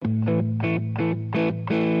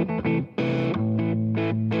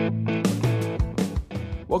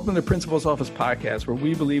Welcome to the Principal's Office Podcast, where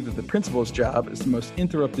we believe that the principal's job is the most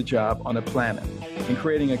interrupted job on the planet, and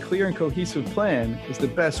creating a clear and cohesive plan is the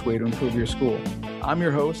best way to improve your school. I'm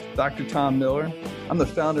your host, Dr. Tom Miller. I'm the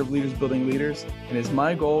founder of Leaders Building Leaders, and it's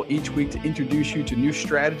my goal each week to introduce you to new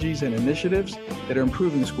strategies and initiatives that are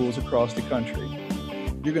improving schools across the country.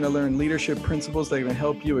 You're going to learn leadership principles that are going to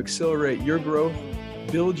help you accelerate your growth,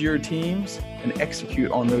 build your teams, and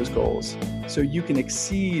execute on those goals so you can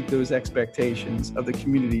exceed those expectations of the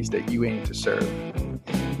communities that you aim to serve.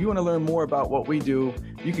 If you want to learn more about what we do,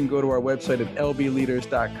 you can go to our website at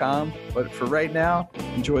lbleaders.com. But for right now,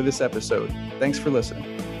 enjoy this episode. Thanks for listening.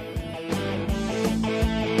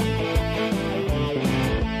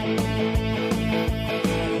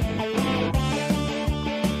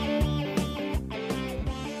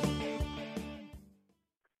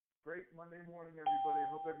 Great Monday morning, everybody.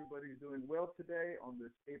 I hope everybody's doing well today on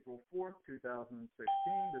this April 4th, 2016.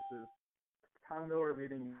 This is Tom Miller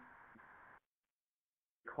leading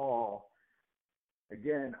call.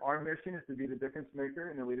 Again, our mission is to be the difference maker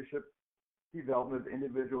in the leadership development of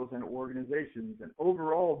individuals and organizations. And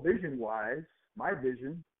overall, vision-wise, my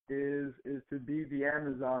vision is to be the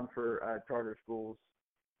Amazon for charter schools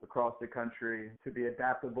across the country, to be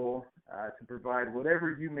adaptable, to provide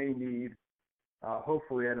whatever you may need,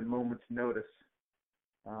 hopefully at a moment's notice.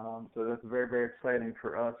 So that's very, very exciting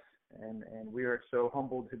for us. And we are so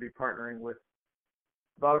humbled to be partnering with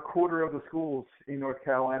about a quarter of the schools in North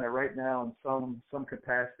Carolina right now in some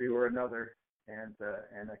capacity or another, and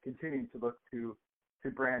continuing to look to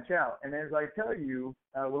branch out. And as I tell you,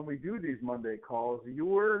 when we do these Monday calls,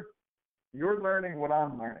 you're learning what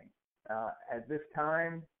I'm learning. At this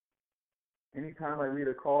time, anytime I read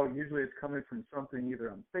a call, usually it's coming from something either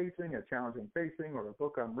I'm facing, a challenge I'm facing, or a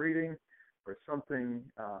book I'm reading, or something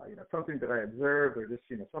that I observed, or just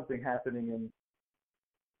something happening in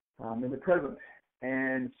the present.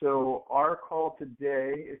 And so our call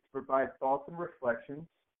today is to provide thoughts and reflections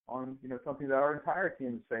on something that our entire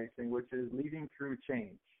team is facing, which is leading through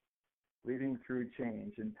change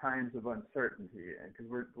in times of uncertainty, and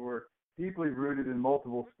because we're deeply rooted in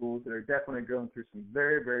multiple schools that are definitely going through some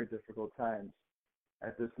very, very difficult times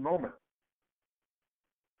at this moment.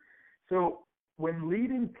 So when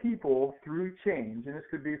leading people through change, and this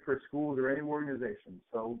could be for schools or any organization,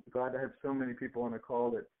 so glad to have so many people on the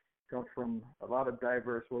call that come from a lot of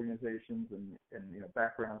diverse organizations and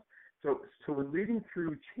backgrounds. So when leading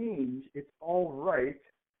through change, it's all right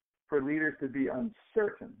for leaders to be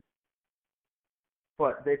uncertain,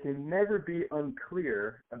 but they can never be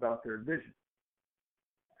unclear about their vision.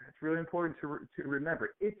 It's really important to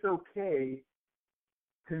remember. It's okay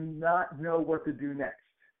to not know what to do next,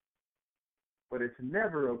 but it's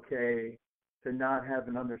never okay to not have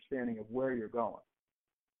an understanding of where you're going.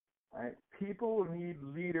 Right? People need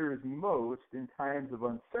leaders most in times of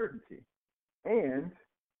uncertainty, and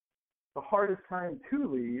the hardest time to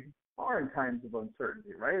lead are in times of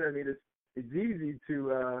uncertainty, right? I mean, it's easy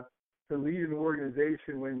to lead an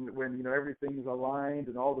organization when everything's aligned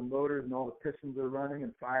and all the motors and all the pistons are running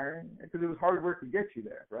and firing, because it was hard work to get you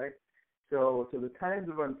there, right? So the times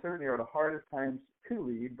of uncertainty are the hardest times to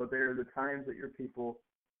lead, but they're the times that your people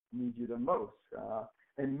need you the most.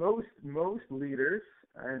 And most leaders,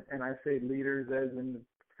 and I say leaders as in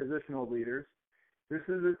positional leaders, this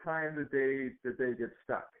is a time that they get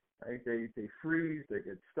stuck, right? They freeze, they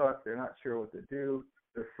get stuck, they're not sure what to do,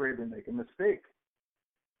 they're afraid to make a mistake.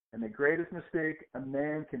 And the greatest mistake a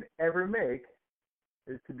man can ever make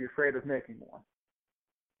is to be afraid of making one.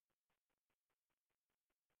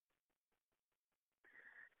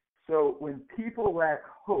 So when people lack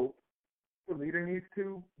hope, the leader needs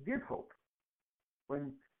to give hope.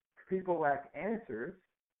 When people lack answers,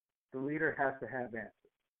 the leader has to have answers.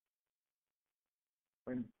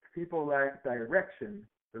 When people lack direction,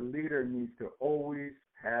 the leader needs to always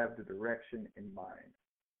have the direction in mind.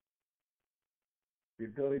 The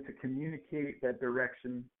ability to communicate that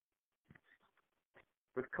direction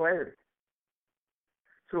with clarity.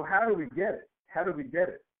 So how do we get it? How do we get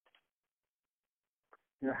it?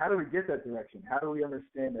 How do we get that direction? How do we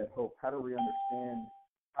understand that hope? How do we understand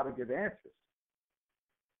how to give answers?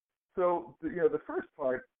 So, the first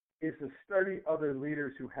part is to study other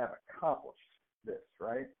leaders who have accomplished this,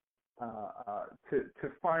 right? To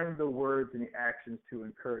find the words and the actions to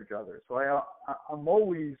encourage others. So I'm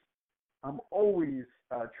always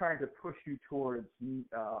trying to push you towards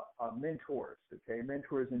mentors. Okay,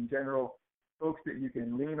 mentors in general, folks that you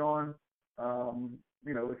can lean on.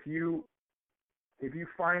 If you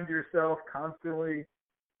find yourself constantly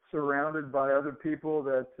surrounded by other people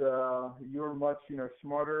that you're much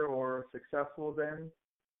smarter or successful than,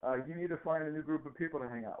 you need to find a new group of people to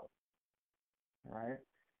hang out with. All right.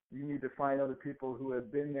 You need to find other people who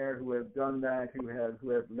have been there, who have done that, who have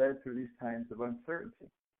led through these times of uncertainty.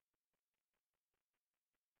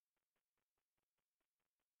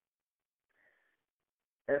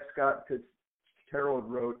 F. Scott Fitzgerald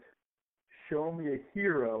wrote, "Show me a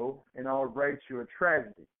hero, and I'll write you a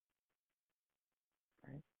tragedy."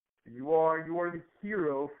 Right? You are the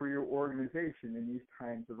hero for your organization in these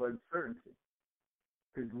times of uncertainty,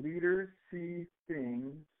 because leaders see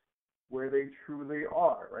things where they truly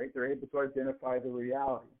are. Right? They're able to identify the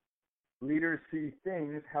reality. Leaders see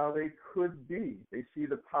things how they could be. They see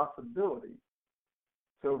the possibility.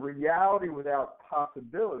 So reality without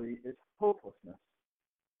possibility is hopelessness.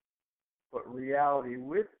 But reality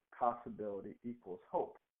with possibility equals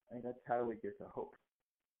hope. And that's how we get to hope.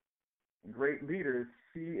 And great leaders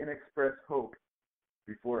see and express hope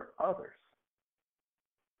before others.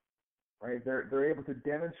 Right? They're able to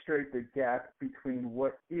demonstrate the gap between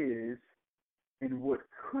what is and what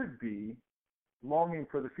could be, longing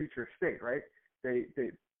for the future state. Right?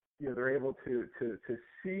 They're able to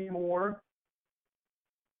see more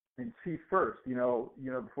and see first.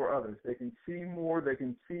 Before others. They can see more. They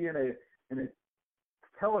can see in a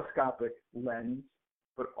telescopic lens,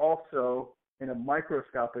 but also in a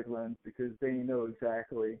microscopic lens, because they know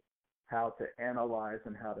exactly how to analyze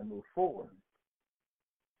and how to move forward.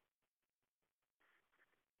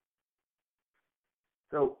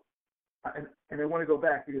 So, and I want to go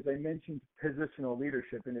back because I mentioned positional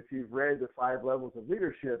leadership, and if you've read the 5 levels of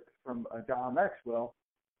leadership from John Maxwell,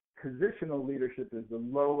 positional leadership is the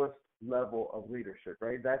lowest level of leadership,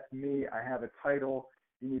 right? That's me. I have a title.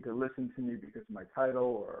 You need to listen to me because of my title,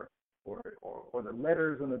 or the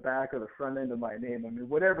letters on the back or the front end of my name. I mean,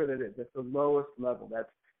 whatever that is, that's the lowest level.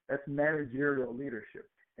 That's managerial leadership.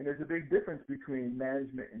 And there's a big difference between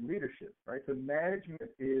management and leadership, right? So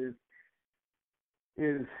management is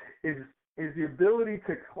the ability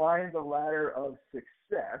to climb the ladder of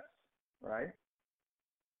success, right?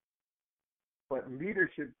 But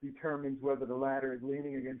leadership determines whether the ladder is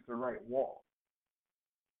leaning against the right wall.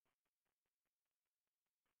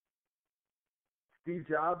 Steve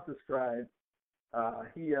Jobs described,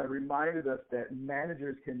 he reminded us that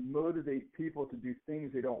managers can motivate people to do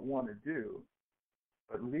things they don't want to do,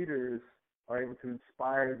 but leaders are able to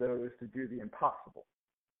inspire those to do the impossible.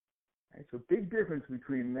 Right? So big difference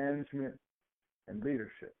between management and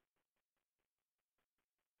leadership.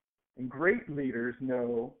 And great leaders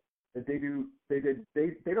know that they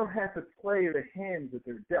don't have to play the hands that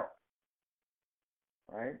they're dealt.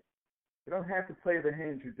 Right? They don't have to play the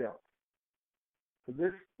hands you're dealt. So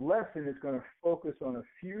this lesson is going to focus on a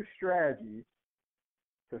few strategies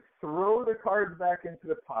to throw the cards back into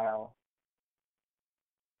the pile,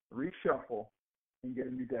 reshuffle, and get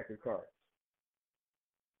a new deck of cards.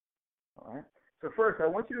 All right? So first, I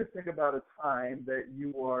want you to think about a time that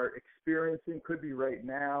you are experiencing, could be right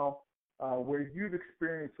now, where you've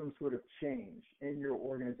experienced some sort of change in your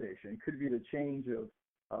organization. It could be the change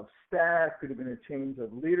of staff, could have been a change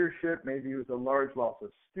of leadership, maybe it was a large loss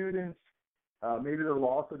of students, maybe the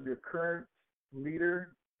loss of your current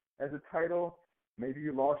leader as a title, maybe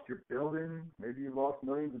you lost your building, maybe you lost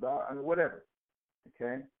millions of dollars, whatever,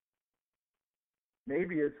 okay?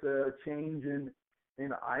 Maybe it's a change in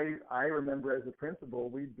I remember as a principal,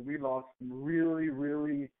 we lost some really,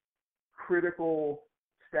 really critical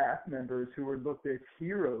staff members who were looked at as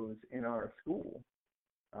heroes in our school.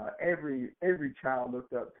 Every child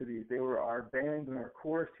looked up to these. They were our band and our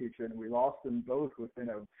chorus teacher, and we lost them both within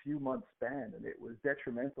a few months span, and it was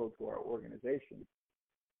detrimental to our organization.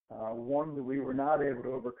 One that we were not able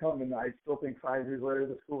to overcome, and I still think 5 years later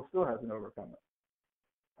the school still hasn't overcome it.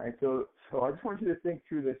 Right, so I just want you to think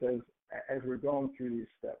through this as we're going through these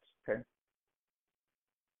steps, okay?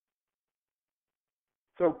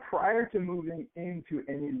 So prior to moving into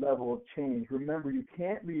any level of change, remember you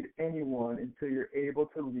can't lead anyone until you're able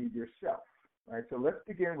to lead yourself, right? So let's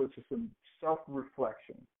begin with just some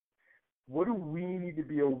self-reflection. What do we need to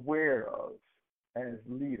be aware of as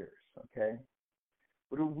leaders, okay?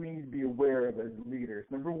 What do we need to be aware of as leaders?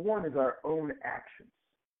 Number one is our own actions.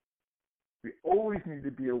 We always need to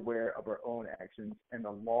be aware of our own actions and the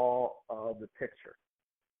law of the picture.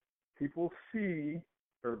 People see,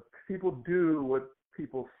 or people do what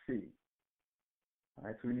people see. All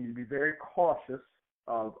right, so we need to be very cautious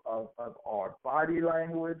of our body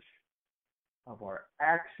language, of our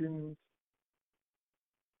actions.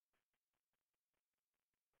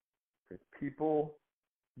 Because people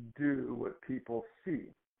do what people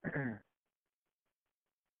see.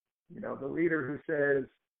 The leader who says,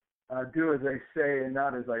 do as I say and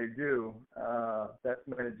not as I do, that's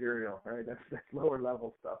managerial, right? That's lower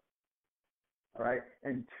level stuff. All right.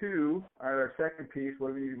 And two, our second piece,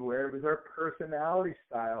 what we need to be aware of is our personality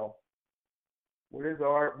style. What is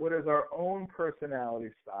our own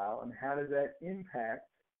personality style, and how does that impact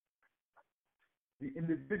the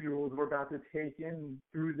individuals we're about to take in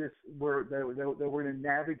through this, that we're going to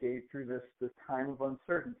navigate through this time of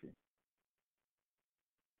uncertainty.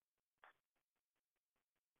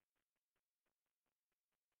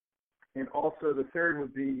 And also the third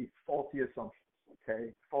would be faulty assumptions.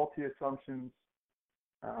 Okay, faulty assumptions.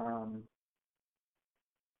 Um,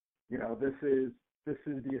 this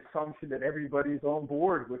is the assumption that everybody's on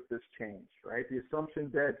board with this change, right? The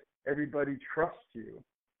assumption that everybody trusts you,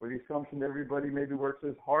 or the assumption that everybody maybe works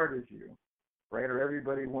as hard as you, right? Or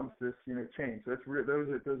everybody wants this, change. So those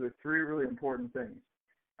are three really important things.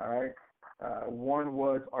 All right. One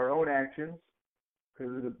was our own actions,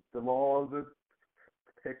 because of the law of the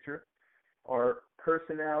picture, our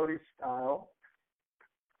personality style,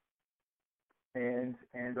 and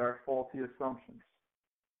our faulty assumptions.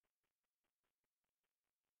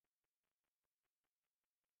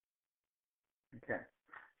 Okay.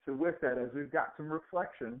 So with that, as we've got some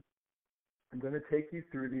reflection, I'm going to take you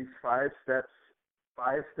through these five steps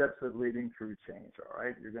of leading through change. All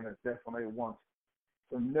right. You're going to definitely want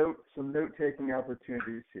some note taking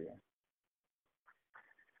opportunities here.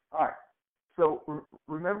 All right. So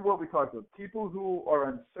remember what we talked about. People who are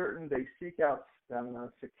uncertain, they seek out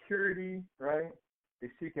security, right? They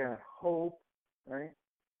seek out hope, right?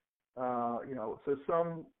 So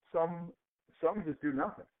some just do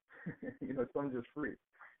nothing. Some just freeze,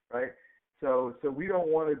 right? So we don't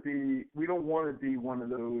want to be one of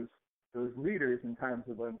those leaders in times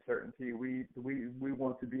of uncertainty. We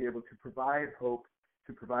want to be able to provide hope,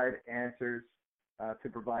 to provide answers, to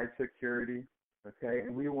provide security. Okay,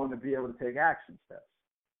 and we want to be able to take action steps.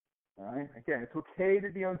 All right. Again, it's okay to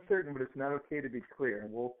be uncertain, but it's not okay to be clear,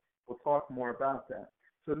 and we'll talk more about that.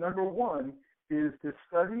 So number one is to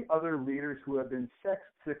study other leaders who have been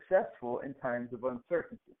successful in times of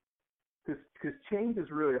uncertainty, because change is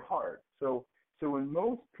really hard. So when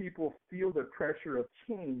most people feel the pressure of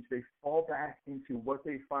change, they fall back into what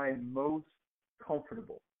they find most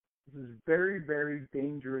comfortable. This is very, very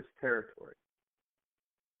dangerous territory.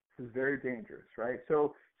 This is very dangerous, right?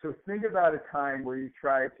 So think about a time where you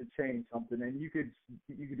tried to change something, and you could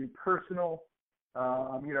do personal,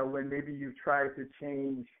 when maybe you tried to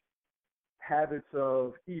change habits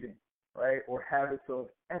of eating, right, or habits of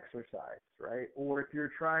exercise, right, or if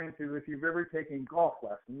you've ever taken golf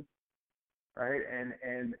lessons, right,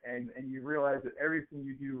 and you realize that everything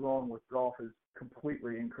you do wrong with golf is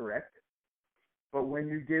completely incorrect. But when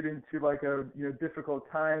you get into like a difficult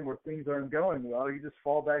time where things aren't going well, you just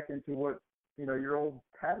fall back into what your old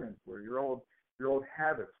patterns were, your old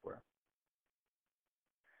habits were.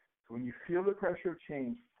 So when you feel the pressure of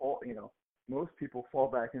change, most people fall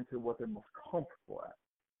back into what they're most comfortable at.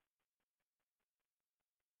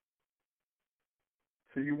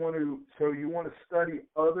 So you want to study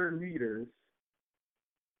other leaders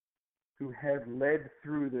who have led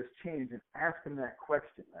through this change and ask them that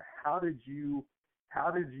question: How did you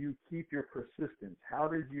keep your persistence? How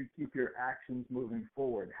did you keep your actions moving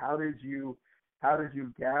forward? How did you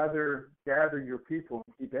gather your people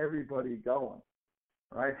and keep everybody going?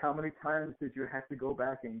 Right? How many times did you have to go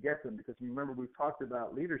back and get them? Because remember, we've talked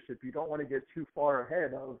about leadership. You don't want to get too far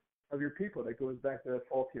ahead of your people. That goes back to that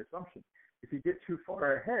faulty assumption. If you get too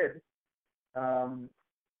far ahead,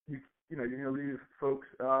 you're going to leave folks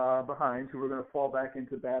behind who are going to fall back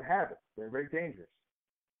into bad habits. They're very dangerous.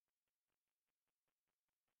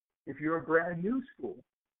 If you're a brand new school,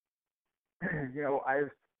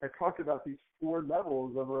 I've talked about these four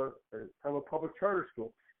levels of a public charter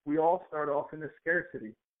school. We all start off in the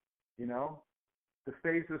scarcity, the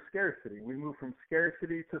phase of scarcity. We move from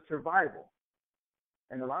scarcity to survival,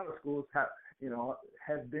 and a lot of schools have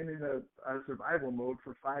been in a survival mode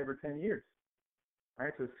for 5 or 10 years.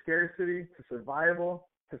 Right, so scarcity to survival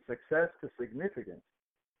to success to significance.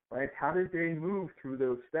 Right? How did they move through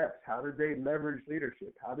those steps? How did they leverage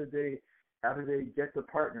leadership? How did they get the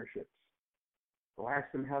partnerships? So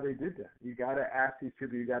ask them how they did that. You got to ask these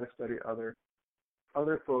people. You got to study other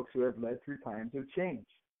folks who have led through times of change.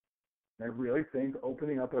 And I really think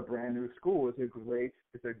opening up a brand new school is a great.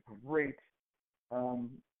 Those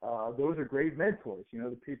are great mentors.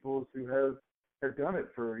 The people who have done it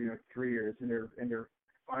for 3 years and they're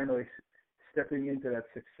finally stepping into that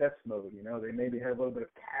success mode. They maybe have a little bit of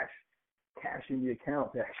cash in the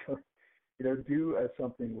account to actually do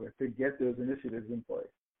something with to get those initiatives in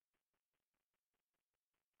place.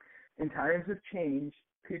 In times of change,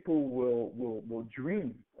 people will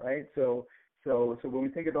dream, right? So when we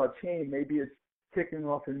think about change, maybe kicking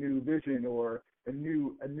off a new vision or a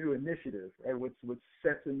new initiative, right? Which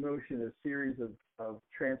sets in motion a series of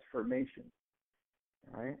transformation,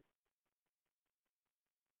 right?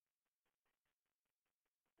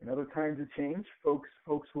 In other times of change,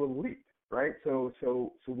 folks will leap, right? So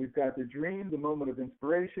we've got the dream, the moment of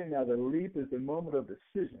inspiration. Now the leap is the moment of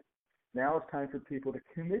decision. Now it's time for people to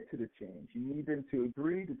commit to the change. You need them to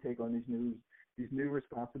agree to take on these new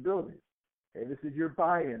responsibilities. Okay, this is your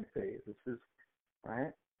buy-in phase. This is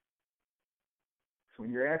right. So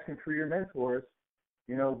when you're asking for your mentors,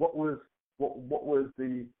 what was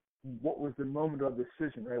the moment of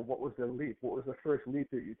decision, right? What was the leap? What was the first leap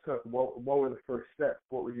that you took? What were the first steps?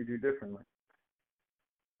 What would you do differently?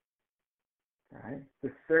 All right.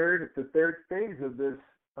 The third phase of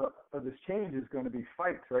this change is going to be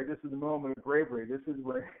fights, right? This is the moment of bravery. This is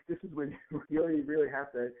when you really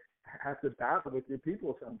have to battle with your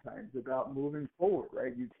people sometimes about moving forward,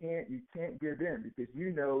 right? You can't give in because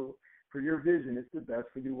for your vision it's the best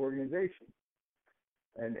for the organization,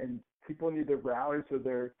 and people need to rally so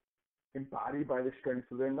they're embodied by the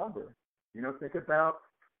strength of their number. Think about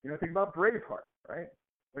Braveheart, right?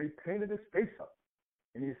 When he painted his face up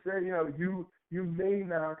and he said, you may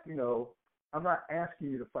not, I'm not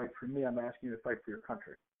asking you to fight for me. I'm asking you to fight for your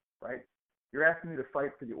country, right? You're asking me to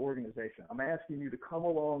fight for the organization. I'm asking you to come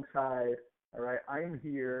alongside. All right, I am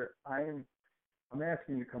here. I'm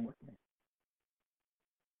asking you to come with me.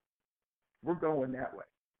 We're going that way.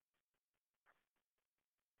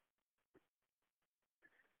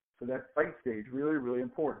 So that fight stage really, really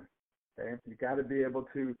important. Okay, you got to be able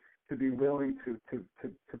to be willing to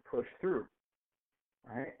push through.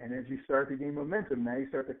 Right, and as you start to gain momentum, now you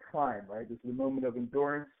start to climb. Right, this is the moment of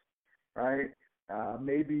endurance. Right,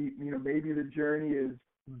 maybe the journey is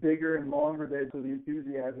bigger and longer than so the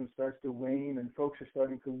enthusiasm starts to wane, and folks are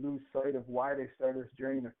starting to lose sight of why they started this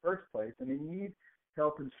journey in the first place, and they need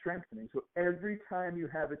help in strengthening. So every time you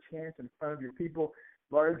have a chance in front of your people,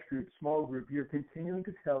 large group, small group, you're continuing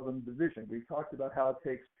to tell them the vision. We've talked about how it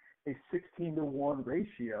takes a 16-to-1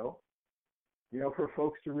 ratio, for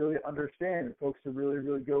folks to really understand and folks to really,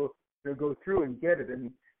 really go through and get it. And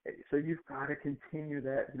so you've got to continue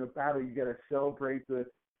that, battle. You got to celebrate the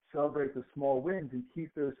small wins and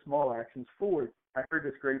keep those small actions forward. I heard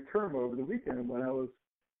this great term over the weekend when I was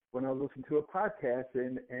listening to a podcast,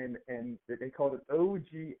 and they called it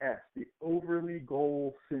OGS, the overly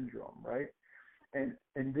goal syndrome, right? And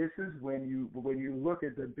this is when you look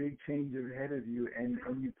at the big change ahead of you, and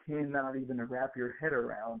you cannot even wrap your head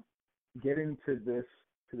around getting to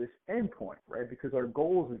this end point, right? Because our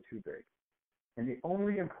goals are too big. And the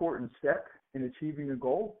only important step in achieving a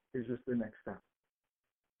goal is just the next step.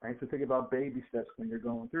 Right? So think about baby steps when you're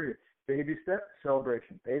going through it. Baby step,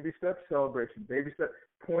 celebration. Baby step, celebration. Baby step,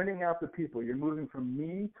 pointing out the people. You're moving from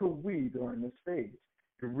me to we during this phase.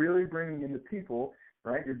 You're really bringing in the people,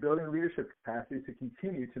 right? You're building leadership capacity to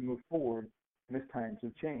continue to move forward in this times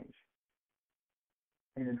of change.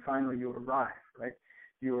 And then finally you arrive, right?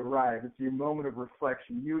 You arrive. It's your moment of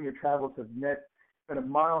reflection. You and your travels have met at a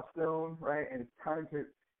milestone, right? And it's time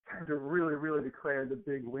to really, really declare the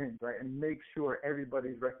big wins, right? And make sure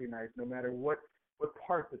everybody's recognized, no matter what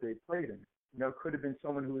part that they played in. It could have been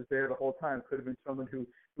someone who was there the whole time. Could have been someone who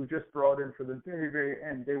just brought in for the very, very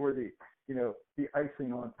end. They were the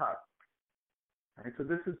icing on top. Right? So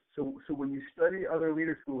so when you study other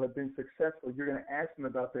leaders who have been successful, you're going to ask them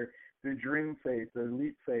about their dream phase, their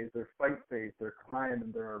leap phase, their fight phase, their climb,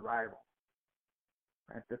 and their arrival.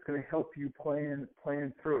 Right? That's going to help you plan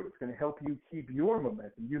through. It's going to help you keep your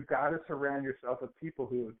momentum. You've got to surround yourself with people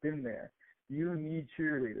who have been there. You need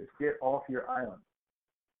cheerleaders. Get off your island.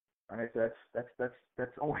 All right, so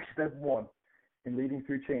that's always step one in leading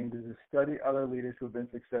through change, is to study other leaders who have been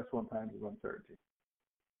successful in times of uncertainty.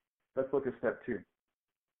 Let's look at step two.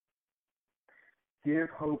 Give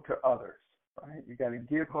hope to others. Right? You got to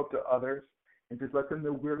give hope to others and just let them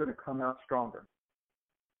know we're going to come out stronger.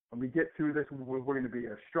 When we get through this, we're going to be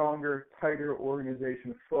a stronger, tighter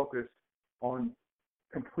organization focused on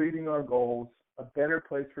completing our goals, a better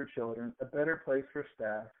place for children, a better place for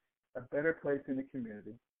staff, a better place in the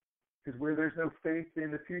community. Because where there's no faith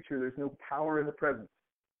in the future, there's no power in the present.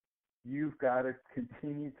 You've got to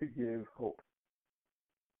continue to give hope.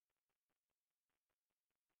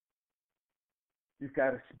 You've got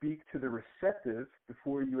to speak to the receptive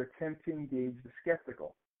before you attempt to engage the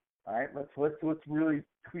skeptical. All right, let's really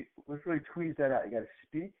tweeze that out. You got to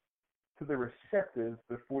speak to the receptive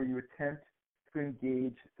before you attempt to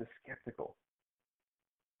engage the skeptical.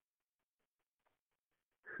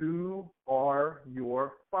 Who are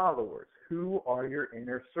your followers? Who are your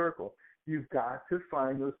inner circle? You've got to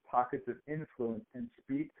find those pockets of influence and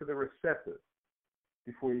speak to the receptive.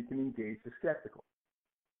 skeptical.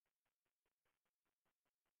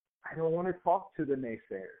 I don't want to talk to the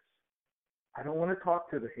naysayers. I don't want to talk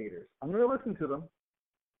to the haters. I'm going to listen to them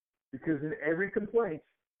because in every complaint,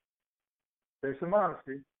 there's some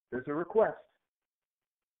honesty, there's a request,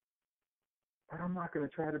 but I'm not going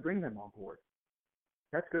to try to bring them on board.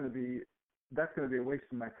 That's going to be a waste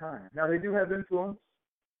of my time. Now, they do have influence,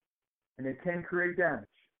 and they can create damage,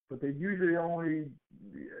 but they usually only,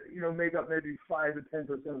 make up maybe 5 to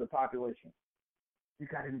 10% of the population. You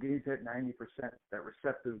got to engage that 90%, that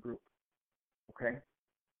receptive group. Okay?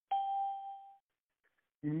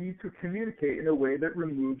 You need to communicate in a way that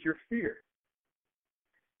removes your fear.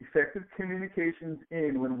 Effective communications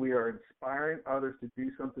in when we are inspiring others to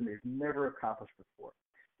do something they've never accomplished before.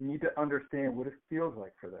 You need to understand what it feels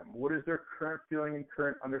like for them. What is their current feeling and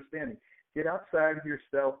current understanding? Get outside of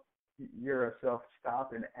yourself,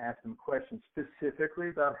 stop and ask them questions specifically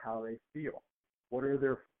about how they feel. What are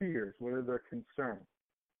their fears? What are their concerns?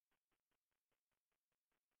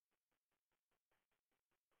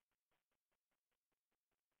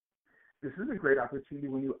 This is a great opportunity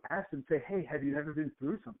when you ask them, say, hey, have you ever been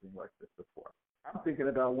through something like this before? I'm thinking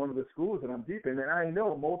about one of the schools that I'm deep in, and I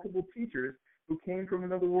know multiple teachers who came from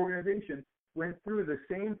another organization went through the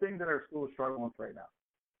same thing that our school is struggling with right now.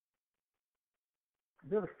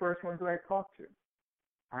 They're the first ones that I talk to.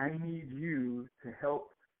 I need you to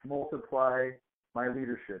help multiply my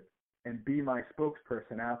leadership and be my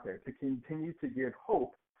spokesperson out there to continue to give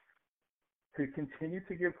hope, to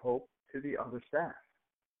the other staff.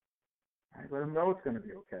 I let them know it's going to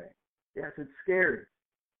be okay. Yes, it's scary.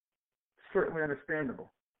 Certainly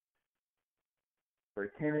understandable. But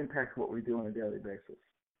it can impact what we do on a daily basis.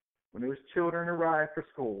 When those children arrive for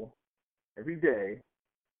school every day,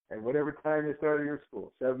 at whatever time they start your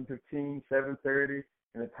school, 7:15, 7:30,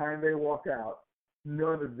 and the time they walk out,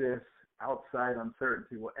 none of this outside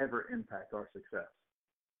uncertainty will ever impact our success.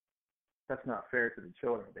 That's not fair to the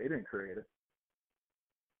children. They didn't create it.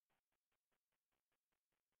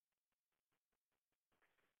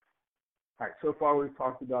 All right, so far we've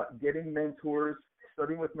talked about getting mentors,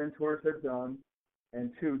 studying what mentors have done,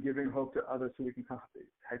 and 2, giving hope to others so we can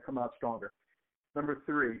come out stronger. Number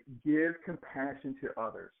 3, give compassion to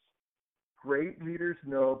others. Great leaders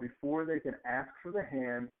know before they can ask for the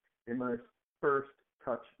hand, they must first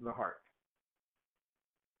touch the heart.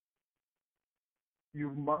 You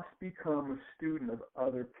must become a student of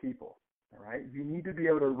other people, all right? You need to be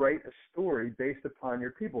able to write a story based upon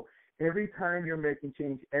your people. Every time you're making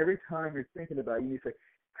change, every time you're thinking about it, you need to say,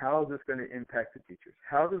 how is this going to impact the teachers?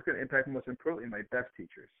 How is this going to impact, most importantly, my best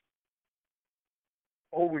teachers?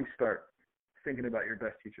 Always start thinking about your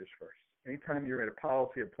best teachers first. Anytime you write a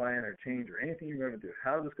policy, a plan, or change, or anything you're going to do,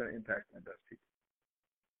 how is this going to impact my best teachers?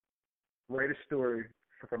 Write a story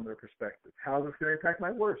from their perspective. How is this going to impact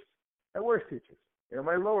my worst teachers?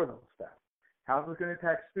 My lower level staff. How is this going to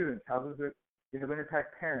impact students? How is it going to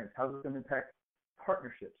impact parents? How is it going to impact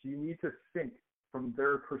partnerships? You need to think from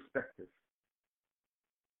their perspective.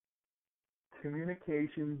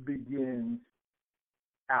 Communication begins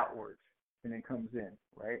outwards and then comes in,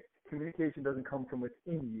 right? Communication doesn't come from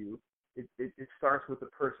within you. It starts with the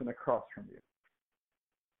person across from you.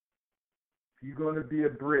 If you're going to be a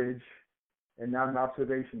bridge and not an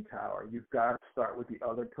observation tower, you've got to start with the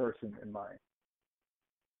other person in mind.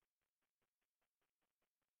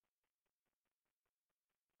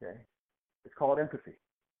 Okay? It's called empathy.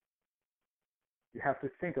 You have to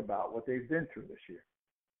think about what they've been through this year,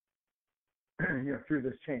 through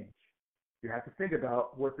this change. You have to think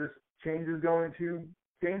about what this change is going to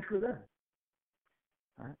change for them.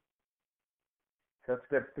 All right? So that's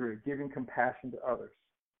step 3, giving compassion to others.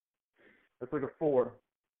 Let's look at 4.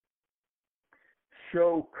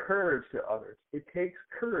 Show courage to others. It takes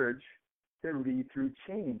courage to lead through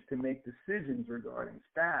change, to make decisions regarding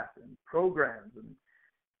staff and programs and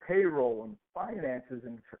payroll and finances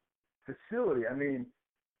and facility. I mean,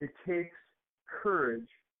 it takes courage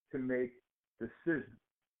to make decisions.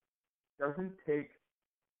 It doesn't take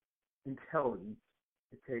intelligence.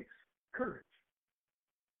 It takes courage.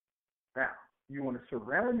 Now, you want to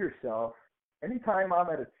surround yourself. Anytime I'm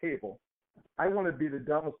at a table, I want to be the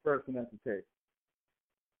dumbest person at the table.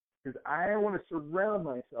 Because I want to surround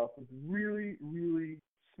myself with really, really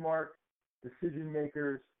smart decision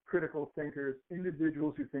makers, critical thinkers,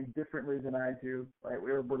 individuals who think differently than I do, right?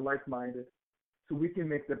 We're like-minded, so we can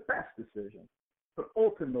make the best decision. But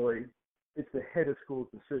ultimately, it's the head of school's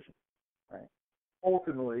decision, right?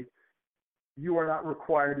 Ultimately, you are not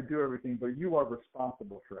required to do everything, but you are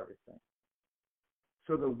responsible for everything.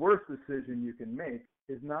 So the worst decision you can make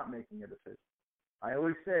is not making a decision. I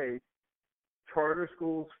always say, Charter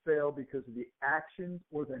schools fail because of the actions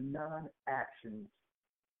or the non-actions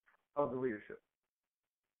of the leadership,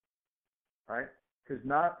 right? Because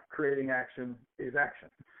not creating action is action,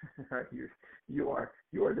 right? You are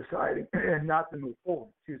deciding not to move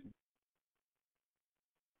forward. Excuse me.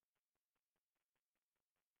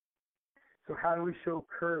 So how do we show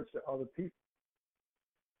courage to other people?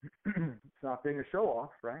 It's not being a show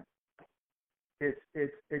off, right?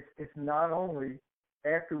 It's not only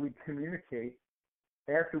after we communicate,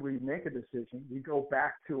 after we make a decision, we go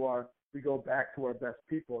back to our best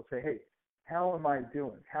people and say, hey, how am I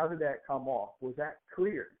doing? How did that come off? Was that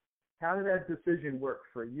clear? How did that decision work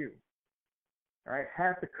for you? All right,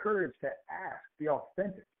 have the courage to ask, be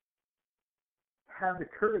authentic. Have the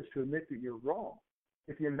courage to admit that you're wrong.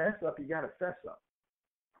 If you mess up, you got to fess up.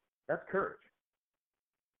 That's courage.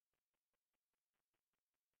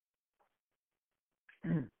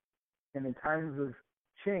 And in times of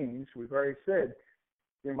change, we've already said,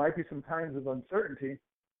 there might be some times of uncertainty.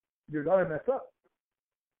 You're going to mess up.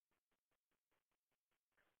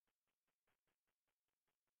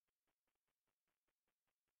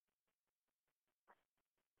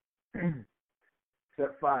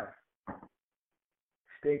 Step 5,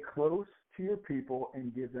 stay close to your people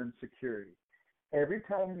and give them security. Every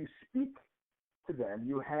time you speak to them,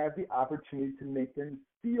 you have the opportunity to make them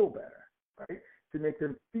feel better, right? To make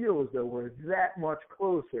them feel as though we're that much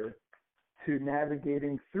closer to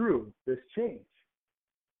navigating through this change,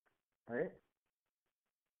 right?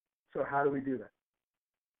 So how do we do that?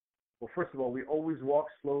 Well, first of all, we always walk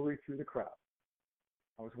slowly through the crowd.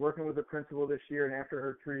 I was working with a principal this year, and after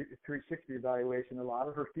her 360 evaluation, a lot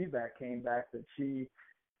of her feedback came back that she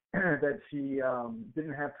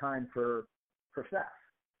didn't have time for staff,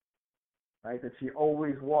 right? That she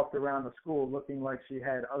always walked around the school looking like she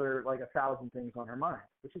had like 1,000 things on her mind,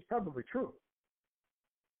 which is probably true.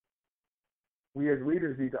 We as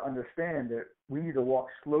leaders need to understand that we need to walk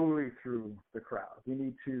slowly through the crowd. We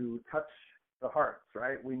need to touch the hearts,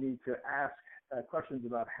 right? We need to ask questions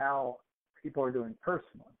about how people are doing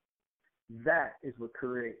personally. That is what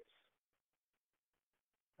creates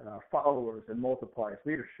followers and multiplies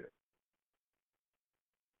leadership.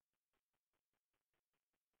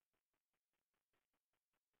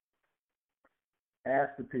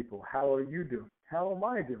 Ask the people, how are you doing? How am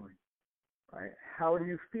I doing? Right? How do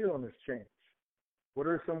you feel in this change? What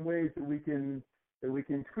are some ways that we can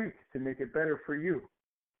tweak to make it better for you?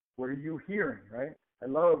 What are you hearing, right? I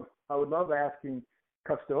would love asking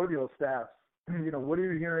custodial staffs, what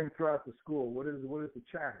are you hearing throughout the school? What is the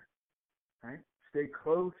chatter, right? Stay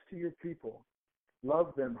close to your people.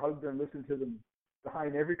 Love them, hug them, listen to them.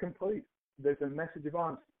 Behind every complaint, there's a message of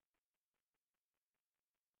honesty.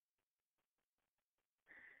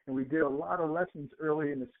 And we did a lot of lessons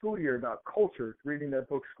early in the school year about culture, reading that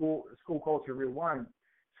book, School Culture Rewired,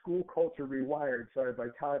 by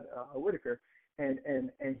Todd Whitaker. And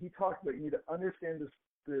he talked about you need to understand the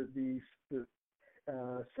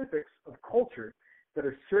specifics of culture that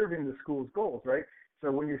are serving the school's goals, right?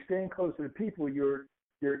 So when you're staying close to the people, you're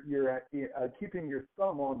keeping your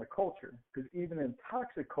thumb on the culture, because even in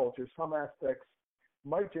toxic culture, some aspects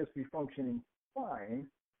might just be functioning fine.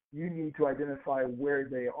 You need to identify where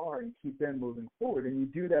they are and keep them moving forward, and you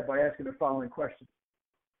do that by asking the following questions.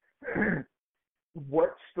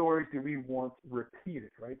 What stories do we want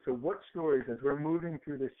repeated, right? So what stories, as we're moving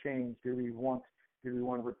through this change, do we want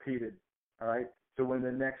repeated, all right? So when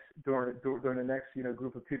during the next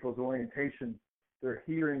group of people's orientation, they're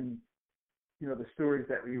hearing the stories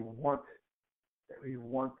that we want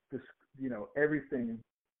this everything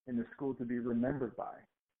in the school to be remembered by.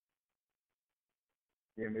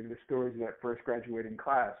 Maybe the stories of that first graduating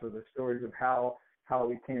class, or the stories of how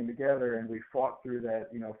we came together and we fought through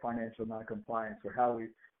that financial noncompliance, or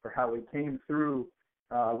how we came through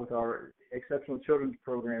with our exceptional children's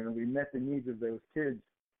program and we met the needs of those kids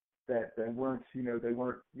that weren't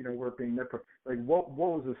weren't being met. Like what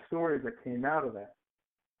was the stories that came out of that?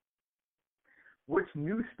 Which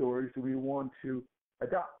new stories do we want to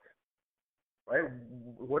adopt? Right?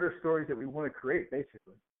 What are stories that we want to create,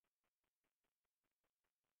 basically?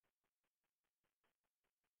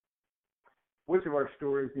 Which of our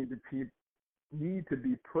stories need to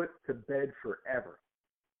be put to bed forever?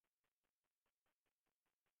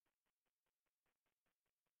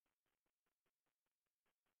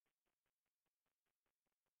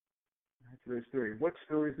 So there's three. What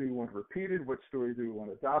stories do we want repeated? What stories do we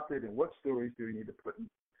want adopted? And what stories do we need to put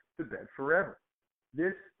to bed forever?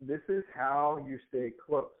 This is how you stay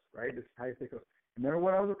close, right? This is how you stay close. Remember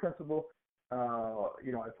when I was a principal,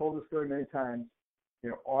 I've told this story many times.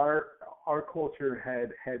 our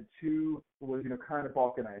culture had two was kind of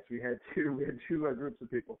balkanized. We had two groups of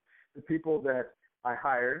people: the people that I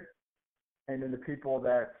hired, and then the people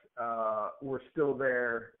that were still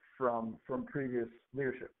there from previous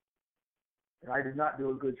leadership. And I did not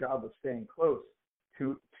do a good job of staying close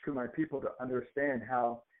to my people to understand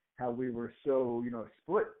how we were so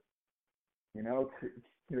split. To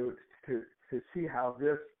to to see how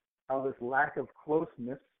this lack of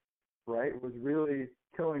closeness, right, was really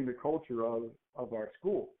killing the culture of our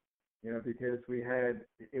school. Because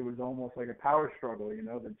it was almost like a power struggle.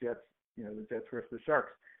 The Jets versus the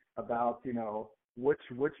Sharks about which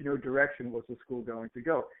direction was the school going to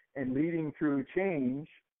go, and leading through change.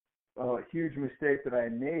 A huge mistake that I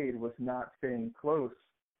made was not staying close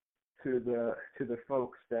to the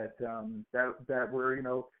folks that were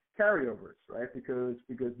carryovers, right? Because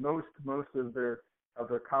most of their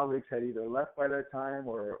colleagues had either left by that time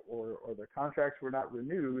or their contracts were not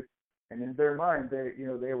renewed, and in their mind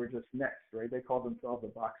they were just next, right? They called themselves the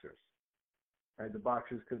boxers, right? The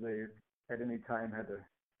boxers because they at any time had to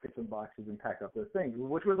get some boxes and pack up their things,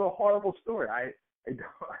 which was a horrible story. I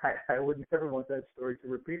would never want that story to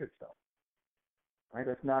repeat itself. Right?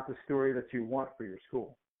 That's not the story that you want for your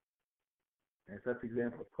school. And that's an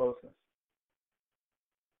example of closeness.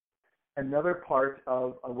 Another part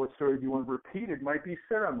of what story do you want repeated might be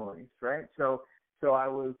ceremonies, right? So I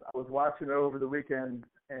was watching it over the weekend,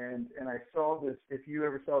 and I saw this. If you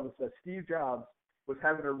ever saw this, Steve Jobs was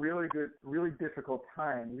having a really difficult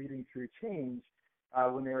time leading through change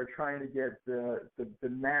when they were trying to get the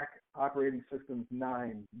Mac operating systems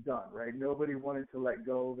 9 done, right? Nobody wanted to let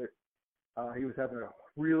go of it. He was having a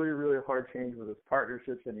really hard change with his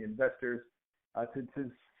partnerships and the investors to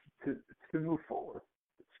move forward.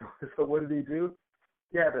 So what did he do?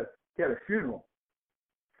 He had a funeral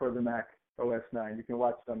for the Mac OS 9. You can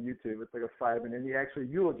watch it on YouTube. It's like a 5-minute. And he actually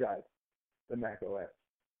eulogized the Mac OS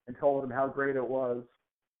and told them how great it was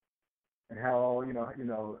and how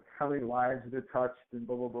how many lives it had touched and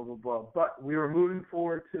blah blah blah blah blah. But we were moving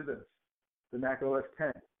forward to the Mac OS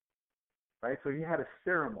 10, right? So he had a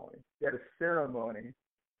ceremony. He had a ceremony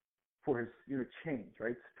for his change,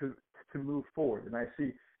 right? To move forward. And I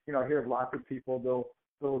see I hear lots of people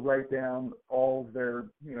they'll write down all of their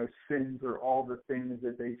sins or all the things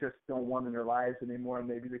that they just don't want in their lives anymore, and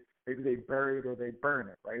maybe they bury it or they burn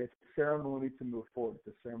it, right? It's a ceremony to move forward.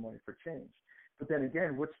 It's a ceremony for change. But then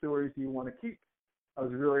again, what stories do you want to keep? I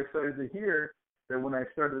was really excited to hear that when I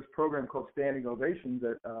started this program called Standing Ovations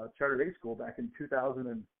at Charter A School back in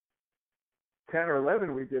 2010 or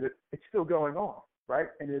 11, we did it. It's still going on, right?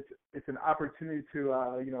 And it's an opportunity to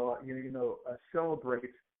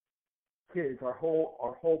celebrate kids. Our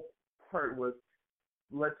whole part was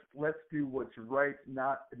let's do what's right,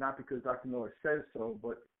 not because Dr. Miller says so,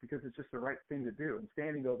 but because it's just the right thing to do. And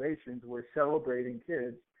Standing Ovations, we're celebrating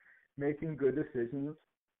kids making good decisions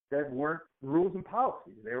that weren't rules and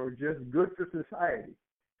policies. They were just good for society.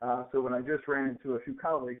 So when I just ran into a few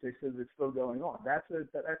colleagues, they said it's still going on. That's a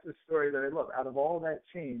story that I love. Out of all that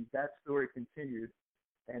change, that story continued,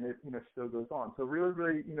 and it still goes on. So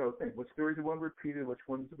really think what stories do we want repeated, which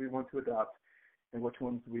ones do we want to adopt, and which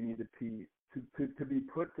ones do we need to be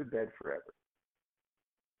put to bed forever.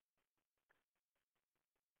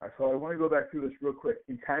 All right, so I want to go back through this real quick.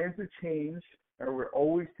 In times of change, we're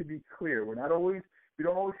always to be clear. We don't always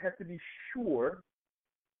have to be sure.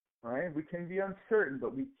 All right, we can be uncertain,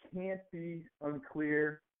 but we can't be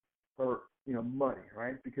unclear or muddy,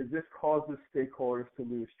 right? Because this causes stakeholders to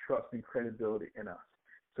lose trust and credibility in us.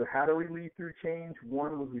 So how do we lead through change?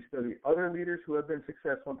 1 was we study other leaders who have been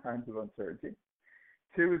successful in times of uncertainty.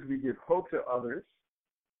 2 is we give hope to others,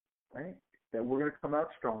 right? That we're going to come out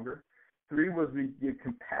stronger. 3 was we give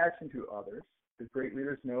compassion to others. The great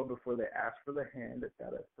leaders know before they ask for the hand that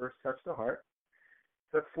gotta first touch the heart.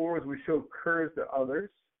 Step 4 is we show courage to others.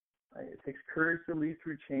 Right? It takes courage to lead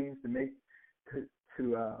through change, to make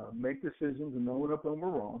decisions and know when we're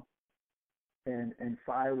wrong. And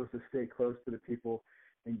 5 was to stay close to the people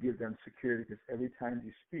and give them security, because every time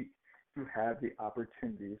you speak, you have the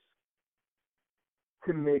opportunities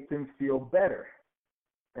to make them feel better.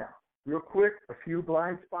 Now, real quick, a few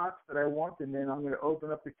blind spots that I want, and then I'm going to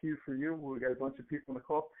open up the queue for you. We got a bunch of people on the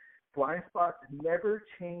call. Blind spots: never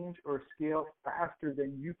change or scale faster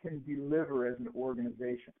than you can deliver as an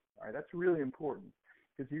organization. All right, that's really important,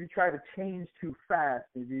 because if you try to change too fast,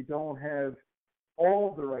 if you don't have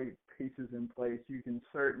all the right pieces in place, you can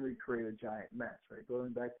certainly create a giant mess, right?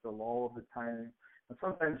 Going back to the law of the timing. And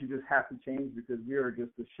sometimes you just have to change because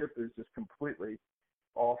the ship is just completely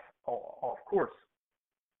off course.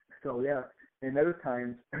 So yeah, and other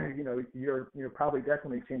times, you're probably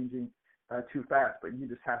definitely changing too fast, but you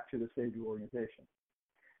just have to save your organization.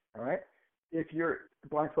 All right? If you're,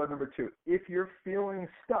 blind spot number 2, if you're feeling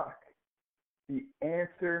stuck, the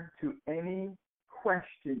answer to any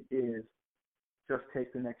question is just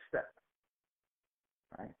take the next step.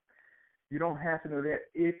 Right? You don't have to know that.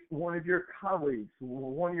 If one of your colleagues,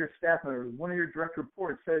 one of your staff members, one of your direct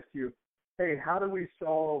reports says to you, hey, how do we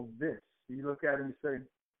solve this? You look at it and say,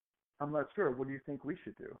 I'm not sure. What do you think we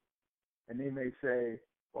should do? And they may say,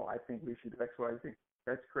 well, I think we should do X, Y, Z.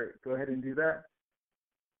 That's great. Go ahead and do that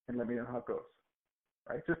and let me know how it goes.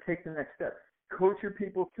 Right? Just take the next step. Coach your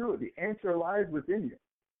people through it. The answer lies within you.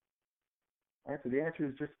 Right? So the answer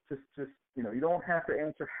is just you don't have to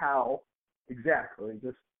answer how exactly.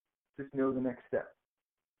 Just know the next step.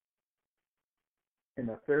 And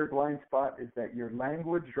the third blind spot is that your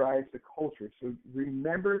language drives the culture. So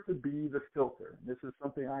remember to be the filter. This is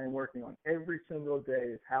something I am working on every single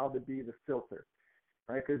day, is how to be the filter.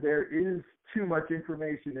 Right? Because there is too much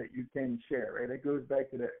information that you can share. Right? It goes back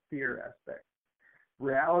to that fear aspect.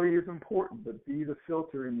 Reality is important, but be the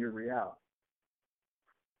filter in your reality.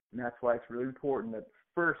 And that's why it's really important that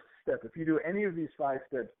first step, if you do any of these 5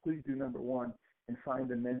 steps, please do number 1 and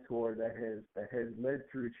find a mentor that has led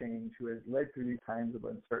through change, who has led through these times of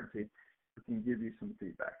uncertainty, who can give you some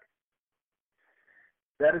feedback.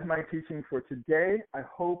 That is my teaching for today. I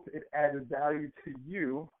hope it added value to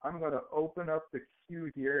you. I'm going to open up the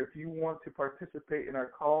queue here. If you want to participate in our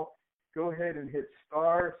call, go ahead and hit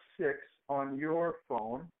 *6 on your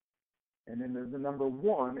phone, and then there's the number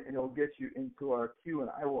 1, and it'll get you into our queue, and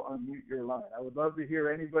I will unmute your line. I would love to hear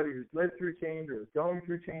anybody who's led through change or is going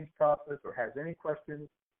through change process or has any questions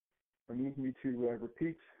or needs me to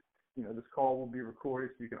repeat. This call will be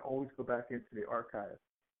recorded, so you can always go back into the archive.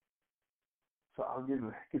 So I'll give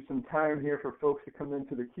some time here for folks to come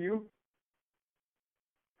into the queue.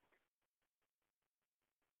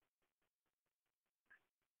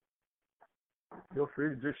 Feel free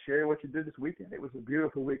to just share what you did this weekend. It was a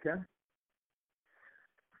beautiful weekend.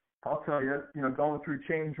 I'll tell you, going through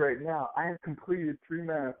change right now, I have completed 3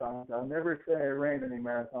 marathons. I'll never say I ran any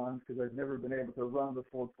marathons because I've never been able to run the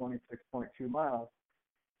full 26.2 miles.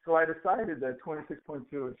 So I decided that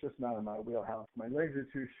 26.2 is just not in my wheelhouse. My legs are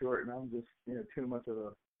too short, and I'm just, too much of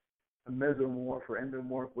a mesomorph or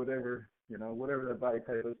endomorph, whatever that body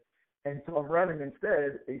type is. And so I'm running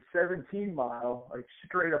instead a 17-mile, like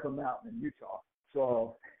straight up a mountain in Utah.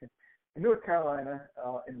 So in North Carolina,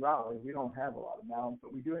 in Raleigh, we don't have a lot of mountains,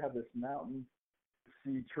 but we do have this mountain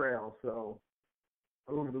sea trail. So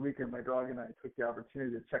over the weekend, my dog and I took the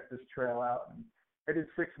opportunity to check this trail out, and I did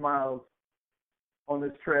 6 miles on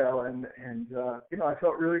this trail, and I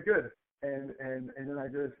felt really good. And then I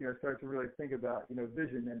just started to really think about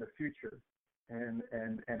vision and the future, and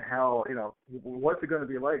how what's it going to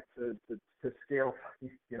be like to scale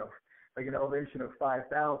like an elevation of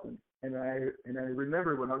 5,000. And I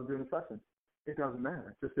remember when I was doing this lesson, it doesn't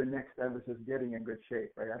matter. Just the next step is just getting in good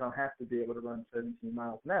shape, right? I don't have to be able to run 17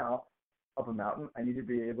 miles now up a mountain. I need to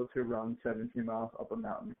be able to run 17 miles up a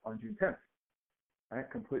mountain on June 10th. Right?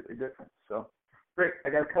 Completely different. So great. I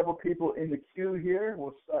got a couple people in the queue here.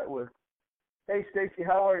 We'll start with, hey, Stacy,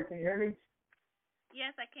 how are you? Can you hear me?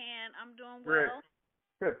 Yes, I can. I'm doing great. well.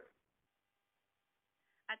 Good.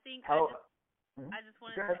 I think I just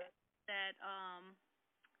wanted to say that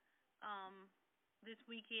this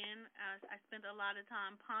weekend I spent a lot of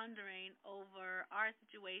time pondering over our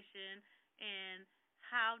situation and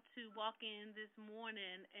how to walk in this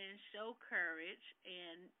morning and show courage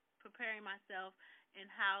and preparing myself and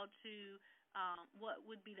how to what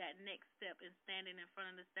would be that next step in standing in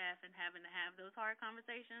front of the staff and having to have those hard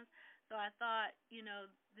conversations. So I thought,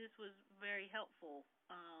 this was very helpful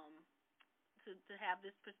to have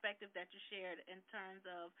this perspective that you shared in terms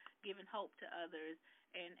of giving hope to others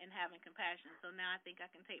and having compassion. So now I think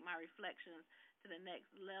I can take my reflections to the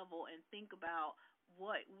next level and think about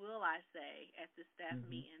what will I say at the staff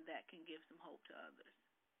meeting that can give some hope to others.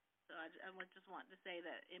 So I just want to say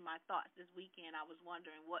that in my thoughts this weekend, I was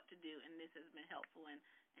wondering what to do, and this has been helpful in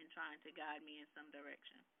trying to guide me in some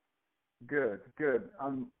direction. Good.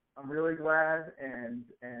 I'm really glad, and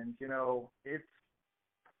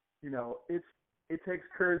it takes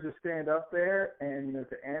courage to stand up there and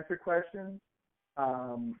to answer questions.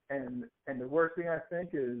 And the worst thing I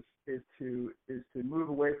think is to move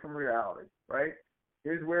away from reality, right?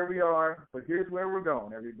 Here's where we are, but here's where we're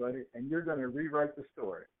going, everybody, and you're going to rewrite the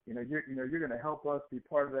story. You're going to help us be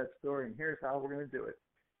part of that story, and here's how we're going to do it.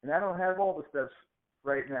 And I don't have all the steps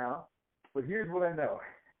right now, but here's what I know,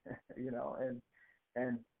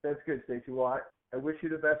 and that's good, Stacey. Well, I wish you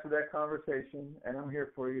the best with that conversation, and I'm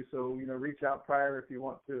here for you. So reach out prior if you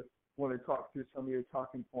want to want to talk through some of your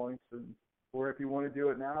talking points, and or if you want to do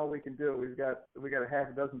it now, we can do it. We got a half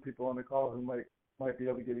a dozen people on the call who might be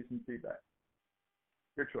able to give you some feedback.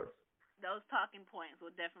 Your choice. Those talking points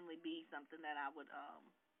would definitely be something that I would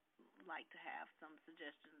like to have some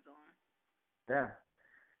suggestions on. Yeah.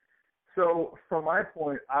 So from my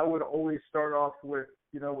point, I would always start off with,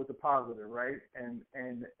 with the positive, right? And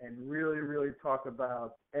really, really talk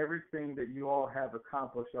about everything that you all have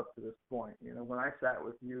accomplished up to this point. When I sat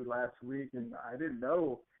with you last week, and I didn't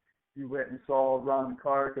know you went and saw Ron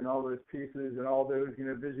Clark and all those pieces and all those,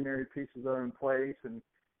 visionary pieces are in place. And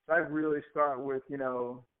so I really start with,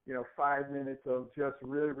 5 minutes of just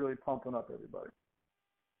really, really pumping up everybody.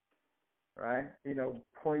 Right?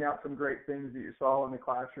 Point out some great things that you saw in the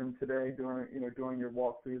classroom today during your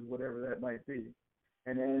walkthroughs, whatever that might be.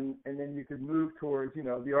 And then you could move towards,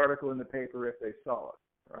 the article in the paper if they saw it,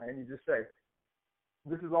 right? And you just say,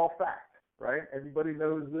 this is all fact, right? Everybody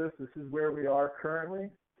knows this. This is where we are currently.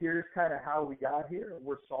 Here's kind of how we got here.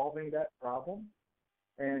 We're solving that problem.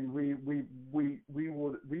 And we will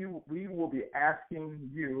be asking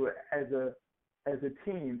you as a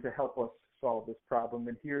team to help us solve this problem.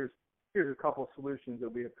 And here's a couple of solutions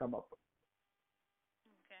that we have come up with.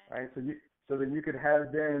 Okay. Right? So then you could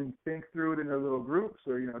have them think through it in their little groups,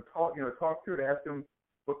 or talk through it, ask them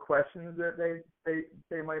what questions that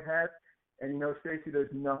they might have. And Stacy,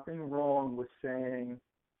 there's nothing wrong with saying,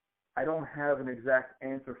 I don't have an exact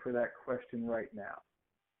answer for that question right now,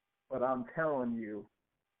 but I'm telling you,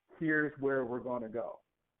 here's where we're going to go.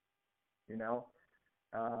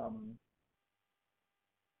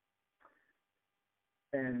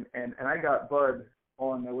 And I got Bud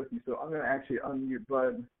on there with me, so I'm going to actually unmute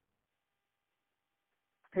Bud.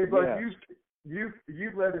 Hey, Bud, yes.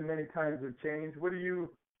 You've led in many times of change. What do you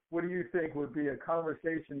think would be a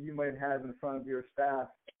conversation you might have in front of your staff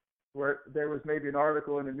where there was maybe an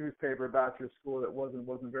article in a newspaper about your school that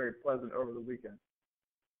wasn't very pleasant over the weekend?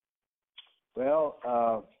 Well,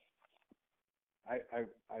 I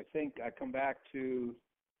think I come back to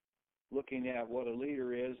looking at what a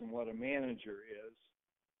leader is and what a manager is.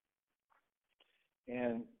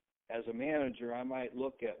 And as a manager, I might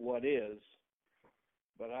look at what is,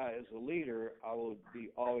 but as a leader, I will be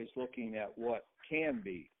always looking at what can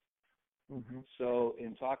be. Mm-hmm. So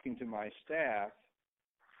in talking to my staff,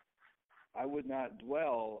 I would not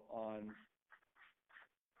dwell on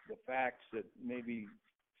the facts that maybe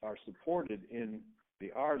are supported in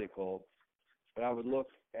the article, but I would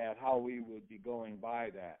look at how we would be going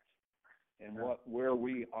by that and where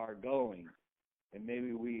we are going. And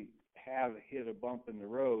maybe we have hit a bump in the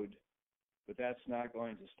road, but that's not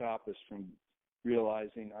going to stop us from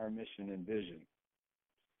realizing our mission and vision.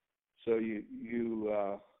 So you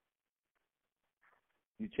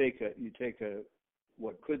take a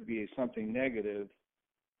what could be something negative,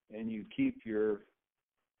 and you keep your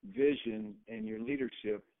vision and your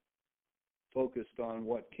leadership focused on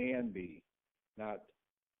what can be, not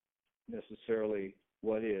necessarily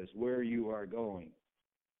what is, where you are going.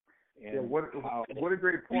 And what a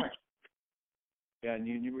great point. Yeah, and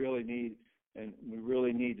we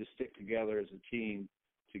really need to stick together as a team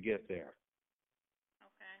to get there.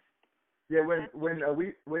 Okay. Yeah, when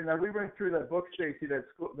we went through that book, Stacy, that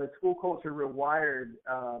School Culture Rewired,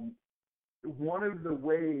 one of the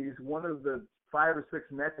 5 or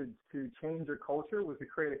 6 methods to change your culture was to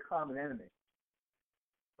create a common enemy.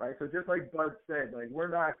 Right? So just like Bud said, we're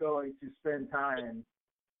not going to spend time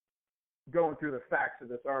going through the facts of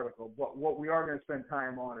this article, but what we are going to spend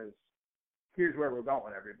time on is here's where we're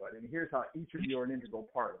going, everybody, and here's how each of you are an integral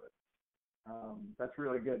part of it. That's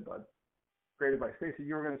really good, Bud. Great advice. Stacey,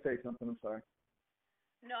 you were going to say something. I'm sorry.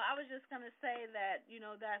 No, I was just going to say that,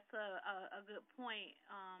 that's a good point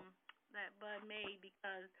that Bud made,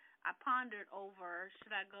 because I pondered over,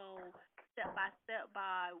 should I go step by step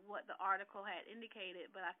by what the article had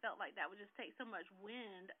indicated, but I felt like that would just take so much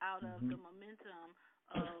wind out of the momentum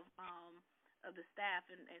of the staff,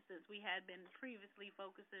 and since we had been previously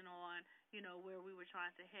focusing on, where we were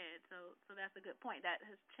trying to head. So that's a good point. That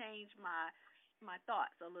has changed my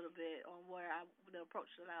thoughts a little bit on the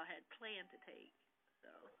approach that I had planned to take.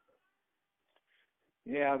 So.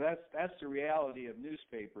 Yeah, that's the reality of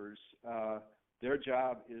newspapers. Their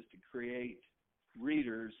job is to create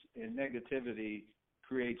readers, and negativity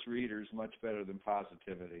creates readers much better than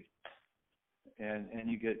positivity. And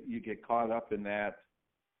you get caught up in that.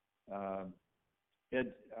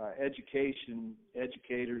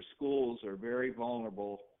 Educators, schools are very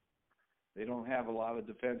vulnerable. They don't have a lot of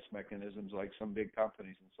defense mechanisms like some big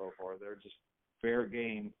companies and so forth. They're just fair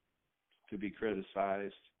game to be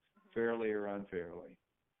criticized, fairly or unfairly.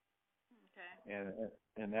 Okay.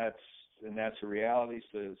 And that's that's a reality.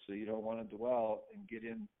 So you don't want to dwell and get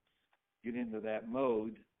into that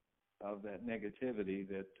mode of that negativity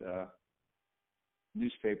that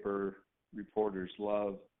newspaper reporters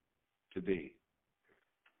love to be.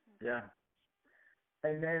 Yeah.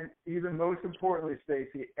 And then, even most importantly,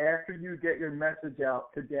 Stacy, after you get your message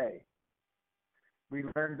out today, we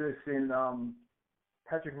learned this in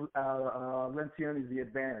Patrick Lencioni's The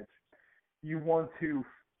Advantage. You want to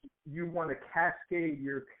cascade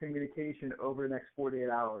your communication over the next 48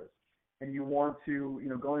 hours. And you want to,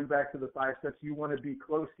 going back to the 5 steps, you want to be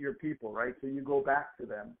close to your people, right? So you go back to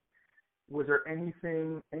them. Was there any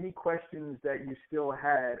questions that you still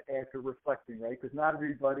had after reflecting, right? Because not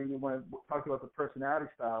everybody, when we talk about the personality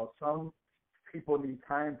style, some people need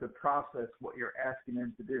time to process what you're asking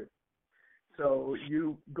them to do. So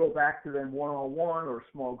you go back to them one-on-one or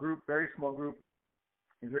small group, very small group.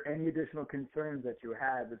 Is there any additional concerns that you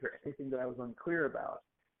had? Is there anything that I was unclear about,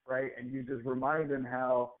 right? And you just remind them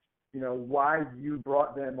how, why you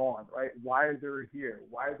brought them on, right? Why they're here,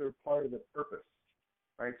 why they're part of the purpose.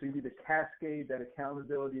 Right, so you need to cascade that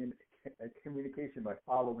accountability and communication by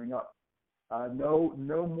following up. No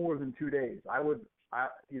more than 2 days. By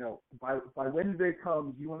Wednesday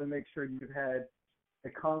comes, you want to make sure you've had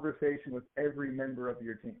a conversation with every member of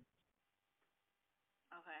your team.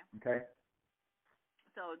 Okay.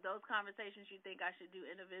 So those conversations you think I should do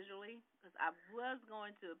individually? Because I was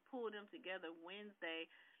going to pull them together Wednesday.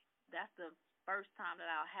 That's the first time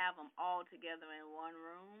that I'll have them all together in one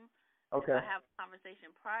room. Okay. If I have a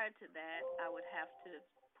conversation prior to that, I would have to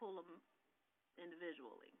pull them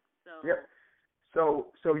individually. So. Yep.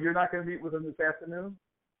 So you're not going to meet with them this afternoon?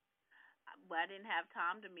 Well, I didn't have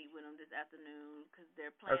time to meet with them this afternoon because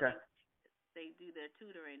they're planning. Okay. They do their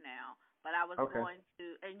tutoring now. But I was going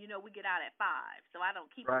to, and we get out at 5, so I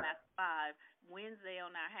don't keep them after 5. Wednesday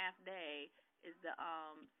on our half day is the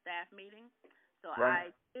staff meeting. So I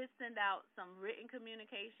did send out some written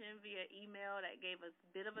communication via email that gave us a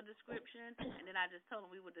bit of a description, and then I just told them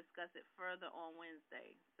we would discuss it further on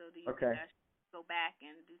Wednesday. So do you think I should go back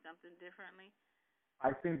and do something differently? I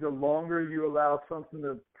think the longer you allow something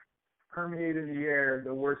to permeate in the air, the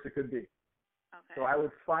worse it could be. Okay. So I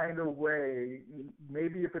would find a way,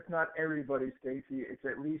 maybe if it's not everybody, Stacy, it's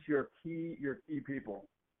at least your key people.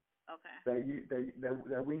 Okay.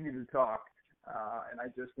 That we need to talk. And I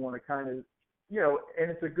just want to kind of, and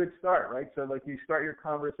it's a good start, right? So like you start your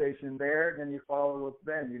conversation there, then you follow up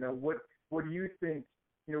then. What do you think?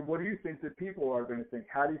 What do you think that people are going to think?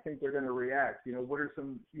 How do you think they're going to react? What are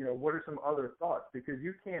some other thoughts? Because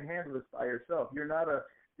you can't handle this by yourself. You're not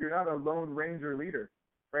a Lone Ranger leader,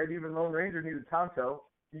 right? Even Lone Ranger needs a Tonto.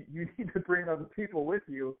 You need to bring other people with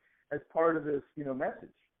you as part of this,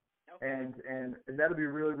 message. Okay. And that'll be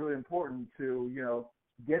really, really important to,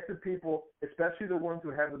 get the people, especially the ones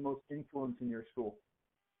who have the most influence in your school.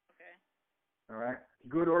 Okay. All right?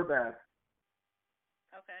 Good or bad.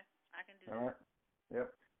 Okay. I can do that. All right?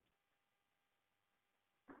 Yep.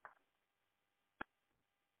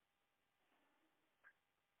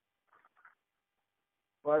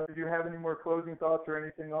 Well, did you have any more closing thoughts or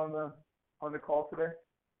anything on the call today?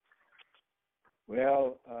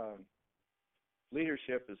 Well,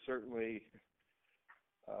 leadership is certainly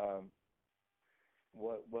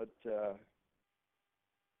what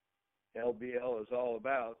LBL is all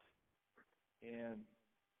about, and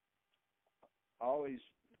always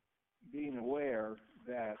being aware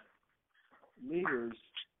that leaders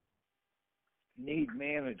need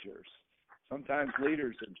managers. Sometimes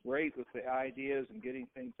leaders are great with the ideas and getting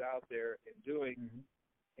things out there and doing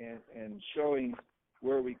and showing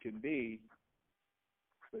where we can be,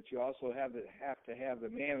 but you also have to have the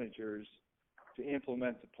managers to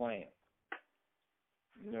implement the plan.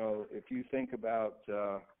 If you think about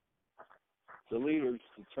the leaders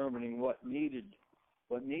determining what needs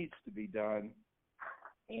to be done,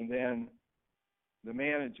 and then the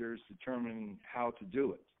managers determining how to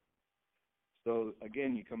do it. So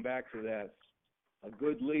again, you come back to that. A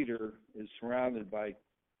good leader is surrounded by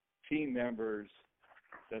team members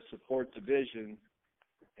that support the vision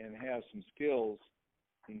and have some skills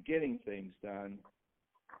in getting things done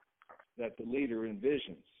that the leader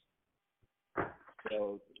envisions.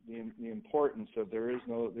 So the importance of there is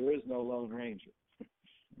no Lone Ranger.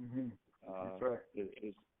 That's right.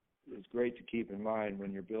 is great to keep in mind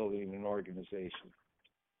when you're building an organization.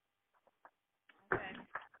 Okay.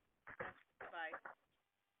 Bye.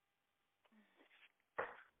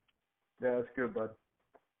 Yeah, that's good, bud.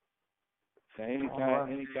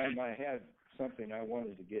 Anytime I had something I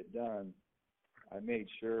wanted to get done, I made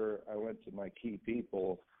sure I went to my key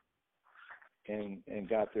people and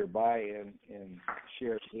got their buy-in and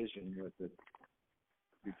shared vision with it.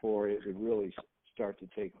 before it would really start to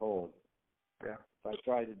take hold. Yeah. If I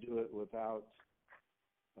tried to do it without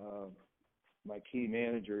my key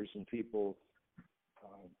managers and people,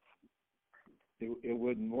 it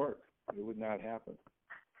wouldn't work. It would not happen.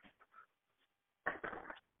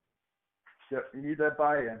 Yep, you need that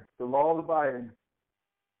buy-in. The law of the buy-in.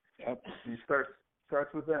 Yep. You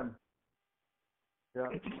starts with them. Yeah,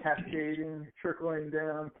 cascading, trickling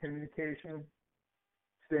down, communication,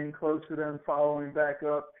 staying close to them, following back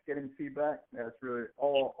up, getting feedback. That's really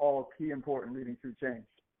all key important leading through change.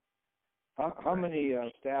 How many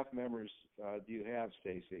staff members do you have,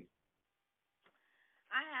 Stacy?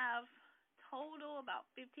 I have total about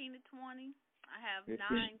 15 to 20. I have 15?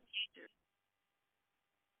 9 teachers.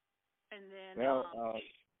 And then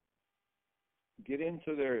get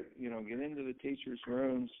into the teachers'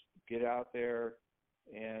 rooms, get out there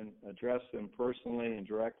and address them personally and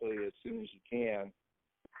directly as soon as you can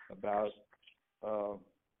about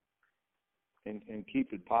and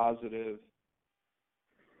keep it positive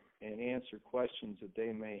and answer questions that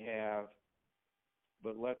they may have,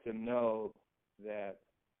 but let them know that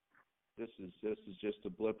this is just a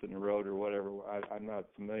blip in the road or whatever. I'm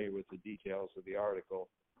not familiar with the details of the article,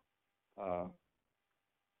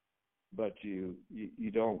 but you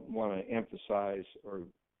don't want to emphasize or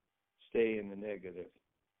stay in the negative.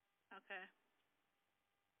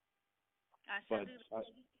 Okay.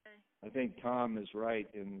 I think Tom is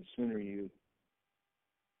right, and the sooner you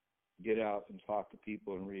get out and talk to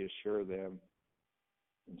people and reassure them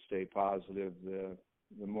and stay positive, the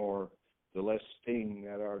less sting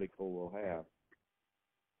that article will have.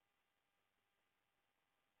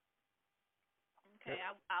 Okay,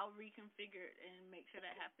 I'll reconfigure it and make sure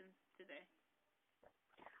that happens today.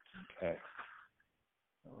 Okay.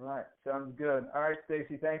 All right, sounds good. All right,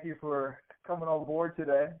 Stacy, thank you for coming on board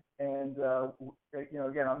today. And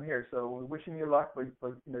again, I'm here, so we're wishing you luck, but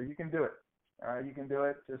you can do it. All right, you can do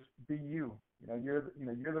it. Just be you. You're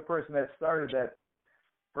the person that started that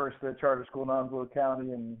first charter school in Onslow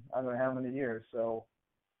County in I don't know how many years. So,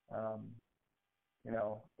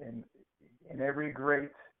 in every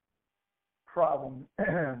great problem,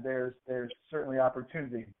 there's certainly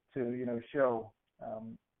opportunity to show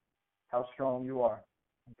how strong you are.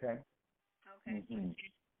 Okay. Okay. Mm-hmm.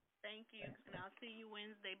 Thank you, and I'll see you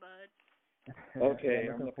Wednesday, bud. Okay,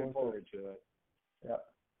 I'm looking forward to it. Yeah.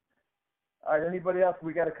 All right, anybody else?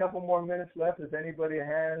 We got a couple more minutes left. If anybody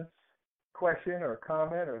has question or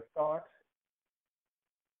comment or thought,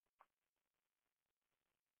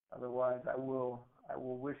 otherwise I will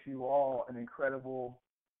wish you all an incredible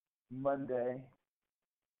Monday.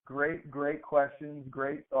 Great questions,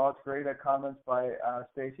 great thoughts, great comments by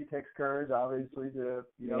Stacy. Takes courage, obviously, to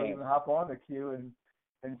even hop on the queue and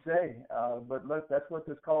say. But that's what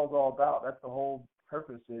this call is all about. That's the whole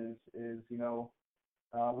purpose. Is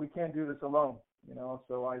we can't do this alone.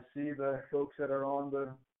 So I see the folks that are on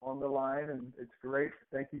the line, and it's great.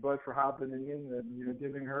 Thank you, Bud, for hopping in and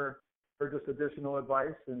giving her just additional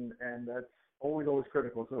advice, and that's always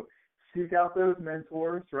critical. So seek out those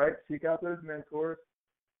mentors, right? Seek out those mentors.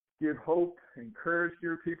 Give hope, encourage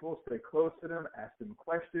your people, stay close to them, ask them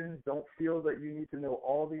questions. Don't feel that you need to know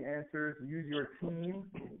all the answers. Use your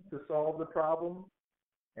team to solve the problem,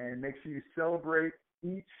 and make sure you celebrate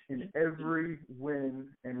each and every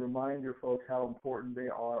win and remind your folks how important they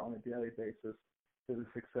are on a daily basis to the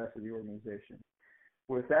success of the organization.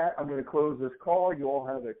 With that, I'm going to close this call. You all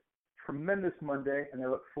have a tremendous Monday, and I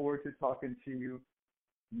look forward to talking to you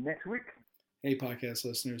next week. Hey, podcast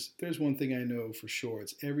listeners, there's one thing I know for sure.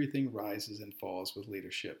 It's everything rises and falls with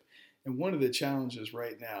leadership. And one of the challenges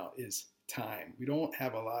right now is time. We don't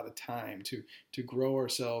have a lot of time to grow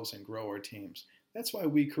ourselves and grow our teams. That's why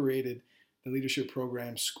we created the leadership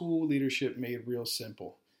program, School Leadership Made Real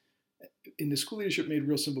Simple. In the School Leadership Made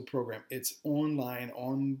Real Simple program, it's online,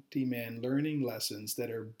 on-demand learning lessons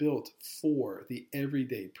that are built for the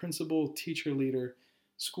everyday principal, teacher, leader,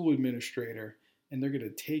 school administrator, and they're going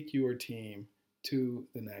to take your team to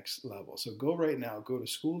the next level. So go right now, go to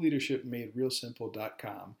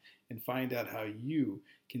schoolleadershipmaderealsimple.com and find out how you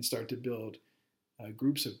can start to build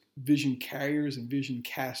groups of vision carriers and vision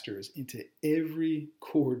casters into every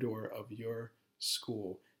corridor of your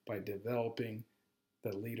school by developing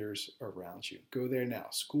the leaders around you. Go there now,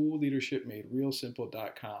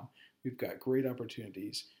 schoolleadershipmaderealsimple.com. We've got great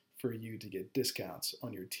opportunities for you to get discounts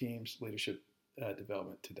on your team's leadership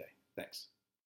development today. Thanks.